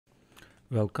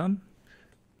Welcome.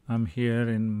 I'm here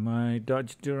in my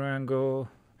Dodge Durango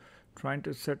trying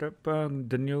to set up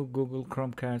the new Google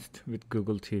Chromecast with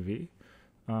Google TV.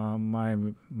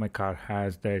 My car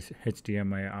has this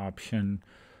HDMI option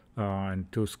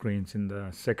and two screens in the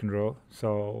second row,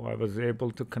 so I was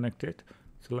able to connect it.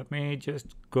 So let me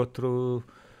just go through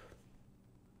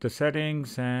the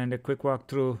settings and a quick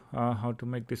walkthrough how to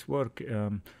make this work.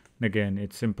 Again,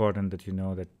 it's important that you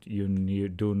know that you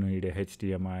do need a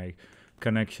HDMI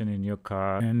connection in your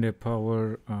car and a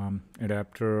power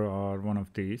adapter or one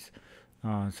of these,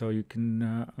 so you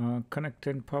can connect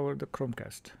and power the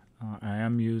Chromecast. I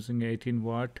am using 18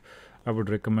 watt. I would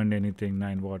recommend anything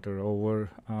 9 watt or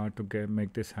over to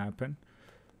make this happen.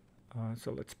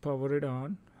 So let's power it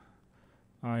on.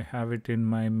 I have it in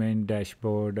my main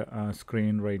dashboard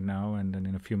screen right now, and then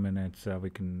in a few minutes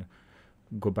we can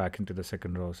go back into the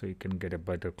second row so you can get a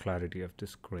better clarity of the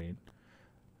screen.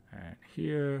 And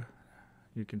here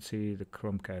you can see the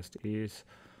Chromecast is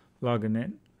logging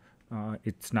in.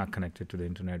 It's not connected to the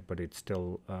internet, but it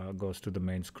still goes to the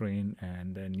main screen,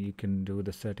 and then you can do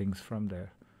the settings from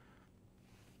there.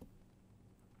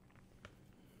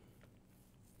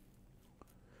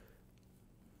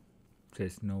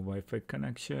 Says no Wi-Fi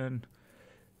connection.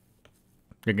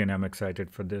 Again, I'm excited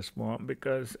for this one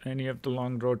because any of the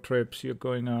long road trips you're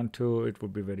going on to, it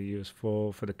would be very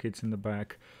useful for the kids in the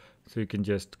back. So you can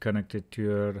just connect it to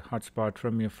your hotspot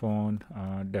from your phone.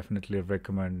 Definitely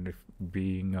recommend, if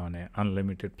being on an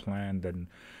unlimited plan, then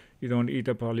you don't eat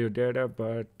up all your data,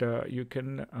 but you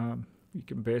can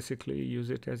basically use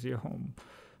it as your home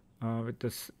with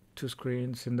this two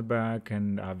screens in the back,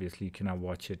 and obviously you cannot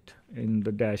watch it in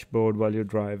the dashboard while you're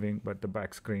driving, but the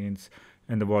back screens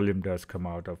and the volume does come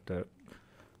out of the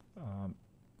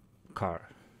car.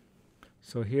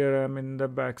 So here I'm in the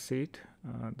back seat.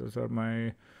 Those are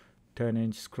my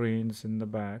 10-inch screens in the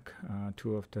back,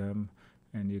 two of them,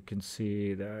 and you can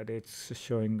see that it's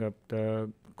showing up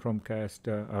the Chromecast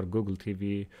or Google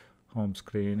TV home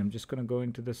screen. I'm just going to go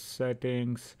into the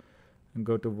settings and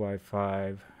go to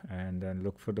Wi-Fi and then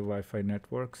look for the Wi-Fi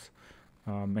networks.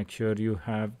 Make sure you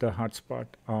have the hotspot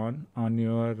on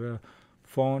your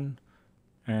phone,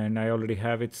 and I already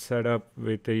have it set up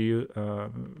with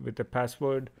a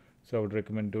password. So I would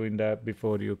recommend doing that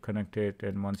before you connect it,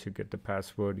 and once you get the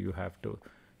password, you have to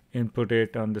input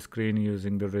it on the screen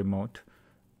using the remote.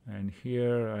 And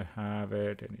here I have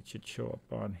it, and it should show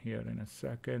up on here in a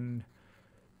second.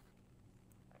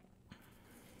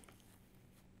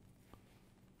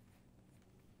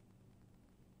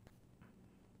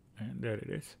 And there it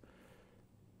is.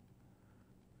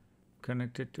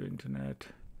 Connected to internet.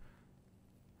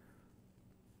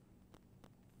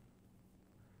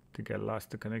 I think I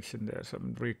lost the connection there, so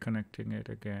I'm reconnecting it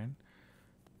again.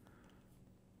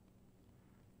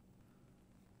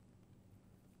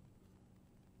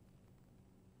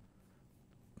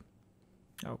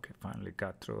 Okay, finally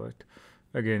got through it.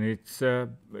 Again,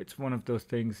 it's one of those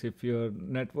things. If your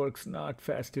network's not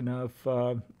fast enough,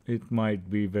 it might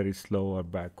be very slow or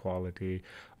bad quality,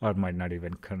 or might not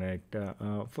even connect.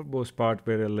 For most part,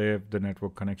 where I live, the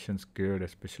network connection's good,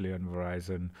 especially on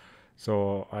Verizon.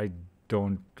 So I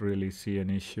don't really see an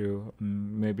issue.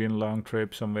 Maybe in long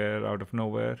trip somewhere out of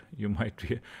nowhere, you might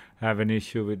have an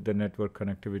issue with the network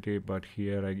connectivity. But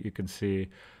here you can see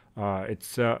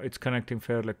it's connecting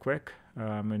fairly quick.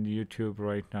 I'm in YouTube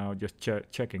right now, just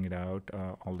checking it out,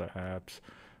 all the apps,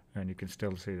 and you can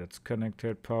still see that's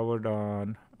connected, powered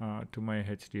on to my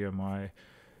HDMI.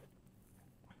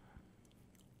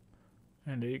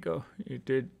 And there you go. It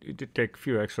did take a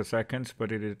few extra seconds,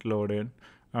 but it did load in.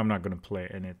 I'm not going to play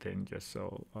anything, just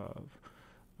so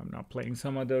I'm not playing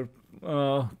some other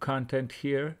content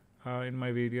here in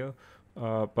my video.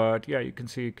 But yeah, you can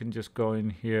see you can just go in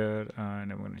here,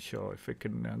 and I'm going to show if I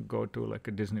can go to like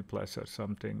a Disney Plus or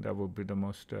something. That would be the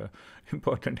most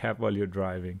important app while you're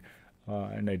driving.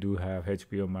 And I do have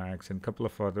HBO Max and a couple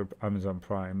of other Amazon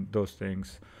Prime, those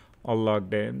things all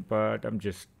logged in, but I'm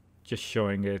just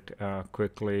showing it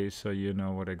quickly so you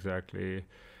know what exactly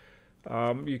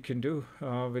you can do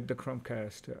with the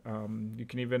Chromecast. You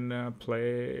can even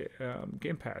play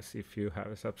Game Pass if you have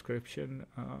a subscription.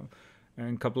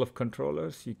 And a couple of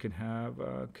controllers. You can have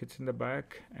kids in the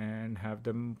back and have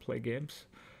them play games.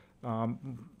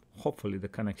 Hopefully the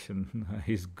connection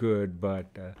is good, but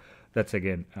that's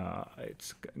again,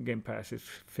 it's Game Pass is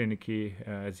finicky,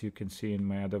 as you can see in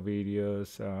my other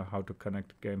videos, how to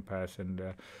connect Game Pass and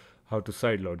how to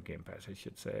sideload Game Pass, I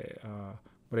should say.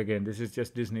 But again, this is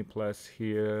just Disney Plus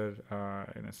here.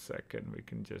 In a second, we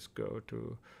can just go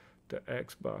to the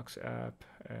Xbox app,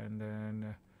 and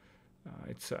then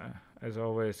It's as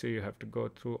always, you have to go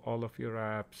through all of your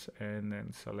apps and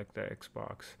then select the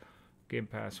Xbox Game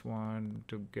Pass one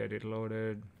to get it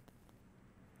loaded.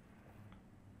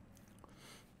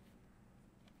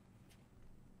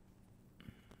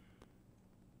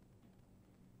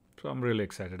 So I'm really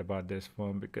excited about this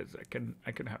one because I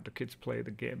can have the kids play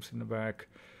the games in the back.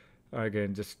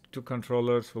 Again, just two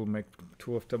controllers will make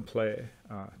two of them play.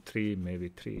 Three, maybe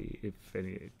three, if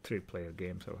any, three-player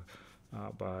games.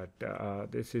 But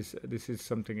this is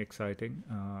something exciting,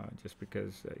 just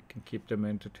because I can keep them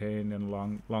entertained and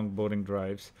long boating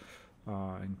drives,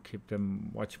 and keep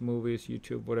them watch movies,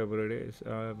 YouTube, whatever it is,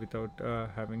 without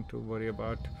having to worry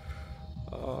about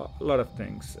a lot of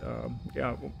things.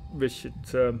 Yeah, wish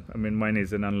it's. I mean, mine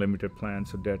is an unlimited plan,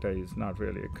 so data is not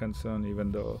really a concern.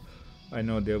 Even though I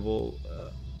know they will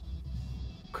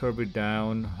curb it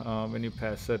down when you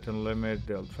pass certain limit.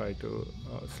 They'll try to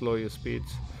slow your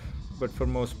speeds. But for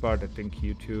most part, I think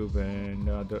YouTube and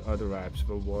other apps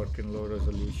will work in low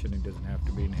resolution. It doesn't have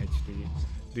to be in HD.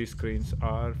 These screens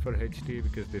are for HD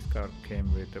because this car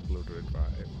came with a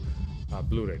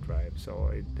Blu-ray drive,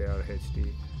 so they are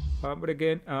HD. But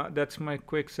again, that's my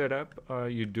quick setup.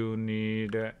 You do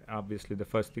need, obviously, the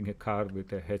first thing, a car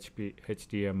with a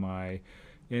HDMI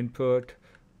input,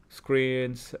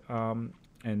 screens, and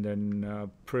then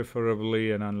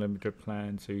preferably an unlimited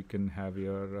plan so you can have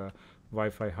your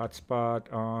Wi-Fi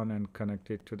hotspot on and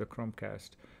connect it to the Chromecast.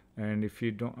 And if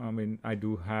you don't, I mean, I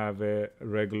do have a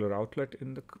regular outlet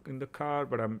in the car,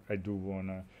 but I do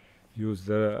wanna use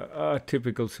the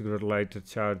typical cigarette lighter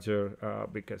charger,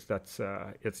 because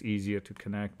it's easier to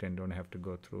connect and don't have to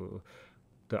go through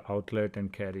the outlet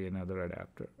and carry another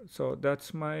adapter. So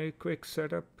that's my quick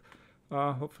setup.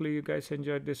 Hopefully you guys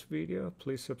enjoyed this video.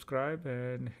 Please subscribe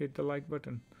and hit the like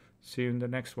button. See you in the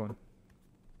next one.